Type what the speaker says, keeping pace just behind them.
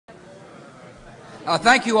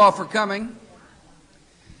Thank you all for coming.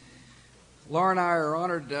 Laura and I are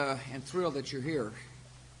honored and thrilled that you're here.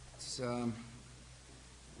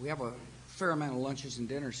 We have a fair amount of lunches and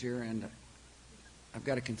dinners here, and I've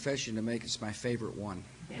got a confession to make. It's my favorite one.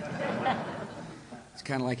 It's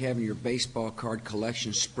kind of like having your baseball card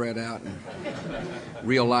collection spread out in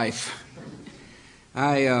real life.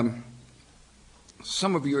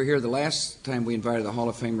 Some of you were here the last time we invited the Hall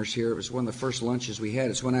of Famers here. It was one of the first lunches we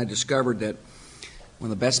had. It's when I discovered that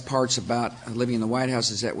one of the best parts about living in the White House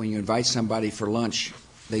is that when you invite somebody for lunch,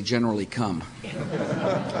 they generally come.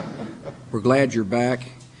 We're glad you're back.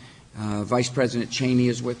 Vice President Cheney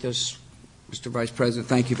is with us. Mr. Vice President,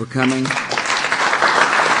 thank you for coming.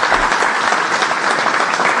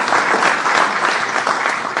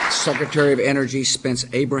 Secretary of Energy Spence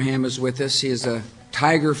Abraham is with us. He is a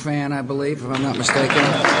Tiger fan, I believe, if I'm not mistaken.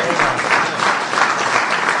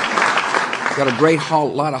 Got a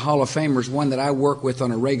lot of Hall of Famers. One that I work with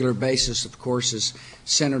on a regular basis, of course, is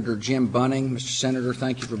Senator Jim Bunning. Mr. Senator,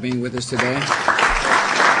 thank you for being with us today.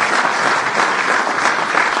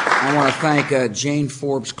 I want to thank Jane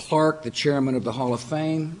Forbes Clark, the chairman of the Hall of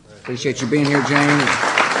Fame. Appreciate you being here, Jane.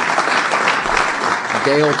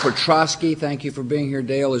 Dale Petrosky, thank you for being here,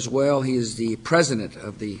 Dale, as well. He is the president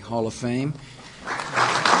of the Hall of Fame.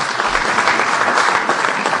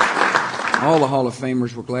 All the Hall of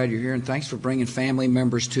Famers, we're glad you're here, and thanks for bringing family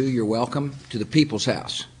members too. You're welcome to the People's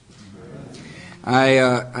House. I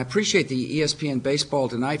appreciate the ESPN Baseball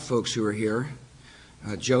Tonight folks who are here.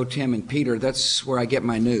 Joe, Tim, and Peter, that's where I get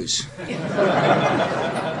my news.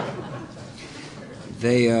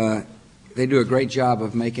 They do a great job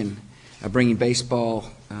of bringing baseball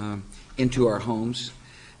into our homes.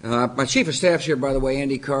 My chief of staff's here, by the way,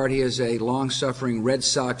 Andy Card. He is a long-suffering Red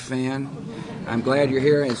Sox fan. I'm glad you're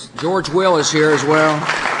here. And George Will is here as well.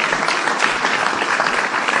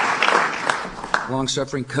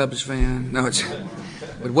 Long-suffering Cubs fan.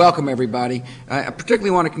 But welcome, everybody. I particularly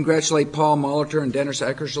want to congratulate Paul Molitor and Dennis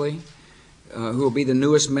Eckersley, who will be the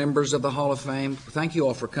newest members of the Hall of Fame. Thank you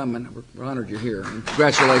all for coming. We're honored you're here. And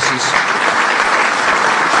congratulations.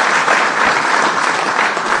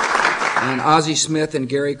 And Ozzie Smith and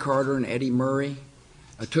Gary Carter and Eddie Murray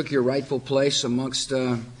took your rightful place amongst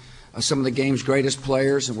some of the game's greatest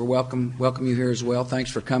players, and we're welcome you here as well.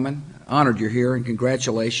 Thanks for coming. Honored you're here, and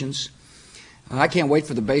congratulations. I can't wait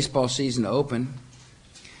for the baseball season to open.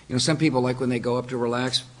 You know, some people like when they go up to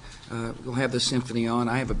relax, we'll have the symphony on.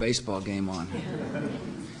 I have a baseball game on.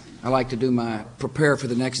 I like to prepare for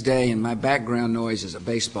the next day, and my background noise is a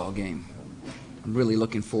baseball game. I'm really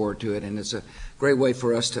looking forward to it, and it's a great way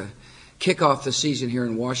for us to kick off the season here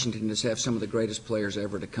in Washington, is have some of the greatest players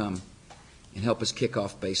ever to come and help us kick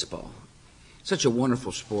off baseball. It's such a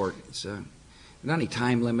wonderful sport. It's not any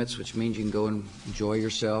time limits, which means you can go and enjoy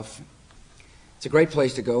yourself. It's a great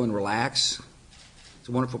place to go and relax. It's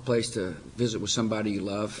a wonderful place to visit with somebody you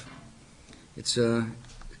love. It's an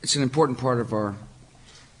important part of our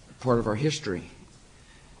history,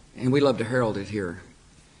 and we love to herald it here.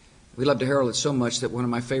 We love to herald it so much that one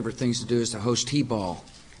of my favorite things to do is to host T-ball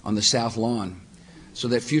on the South Lawn so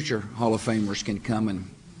that future Hall of Famers can come and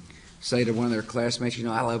say to one of their classmates, you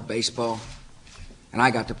know, I love baseball, and I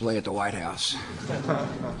got to play at the White House.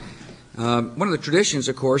 One of the traditions,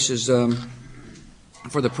 of course, is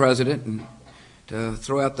for the president and to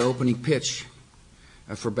throw out the opening pitch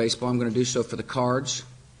for baseball. I'm going to do so for the Cards.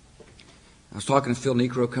 I was talking to Phil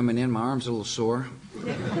Necro coming in. My arm's a little sore.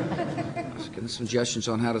 I was getting suggestions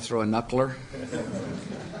on how to throw a knuckler.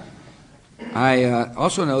 I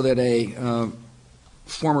also know that a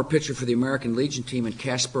former pitcher for the American Legion team in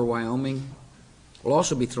Casper, Wyoming, will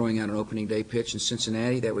also be throwing out an opening day pitch in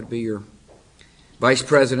Cincinnati. That would be your vice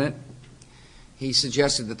president. He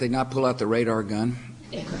suggested that they not pull out the radar gun.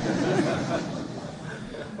 You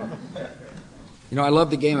know, I love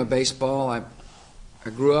the game of baseball. I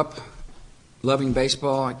grew up loving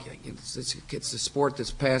baseball. It's a sport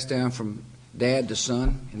that's passed down from dad to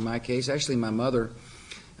son, in my case. Actually, my mother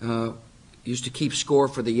used to keep score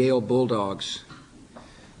for the Yale Bulldogs.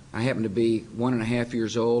 I happened to be 1.5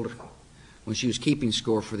 years old when she was keeping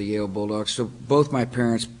score for the Yale Bulldogs. So both my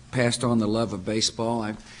parents passed on the love of baseball.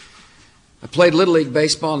 I played Little League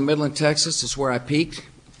baseball in Midland, Texas. That's where I peaked.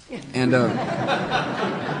 And I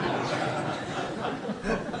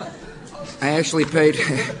actually played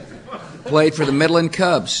for the Midland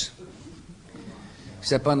Cubs.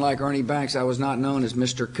 Except unlike Ernie Banks, I was not known as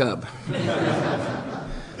Mr. Cub.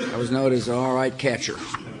 I was known as an all right catcher.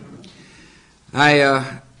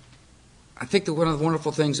 I think that one of the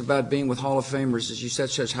wonderful things about being with Hall of Famers is you set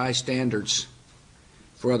such high standards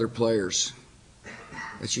for other players,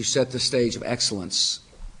 that you set the stage of excellence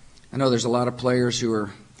I know there's a lot of players who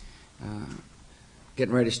are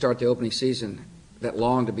getting ready to start the opening season that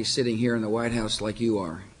long to be sitting here in the White House like you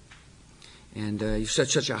are. And you've set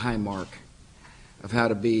such a high mark of how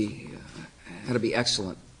to be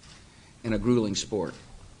excellent in a grueling sport,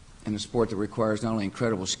 in a sport that requires not only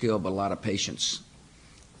incredible skill but a lot of patience.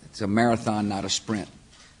 It's a marathon, not a sprint.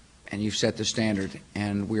 And you've set the standard,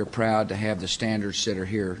 and we're proud to have the standard setter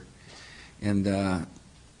here in the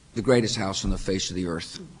greatest house on the face of the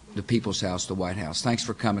earth, the People's House, the White House. Thanks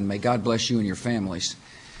for coming. May God bless you and your families,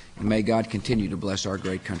 and may God continue to bless our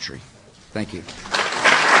great country. Thank you.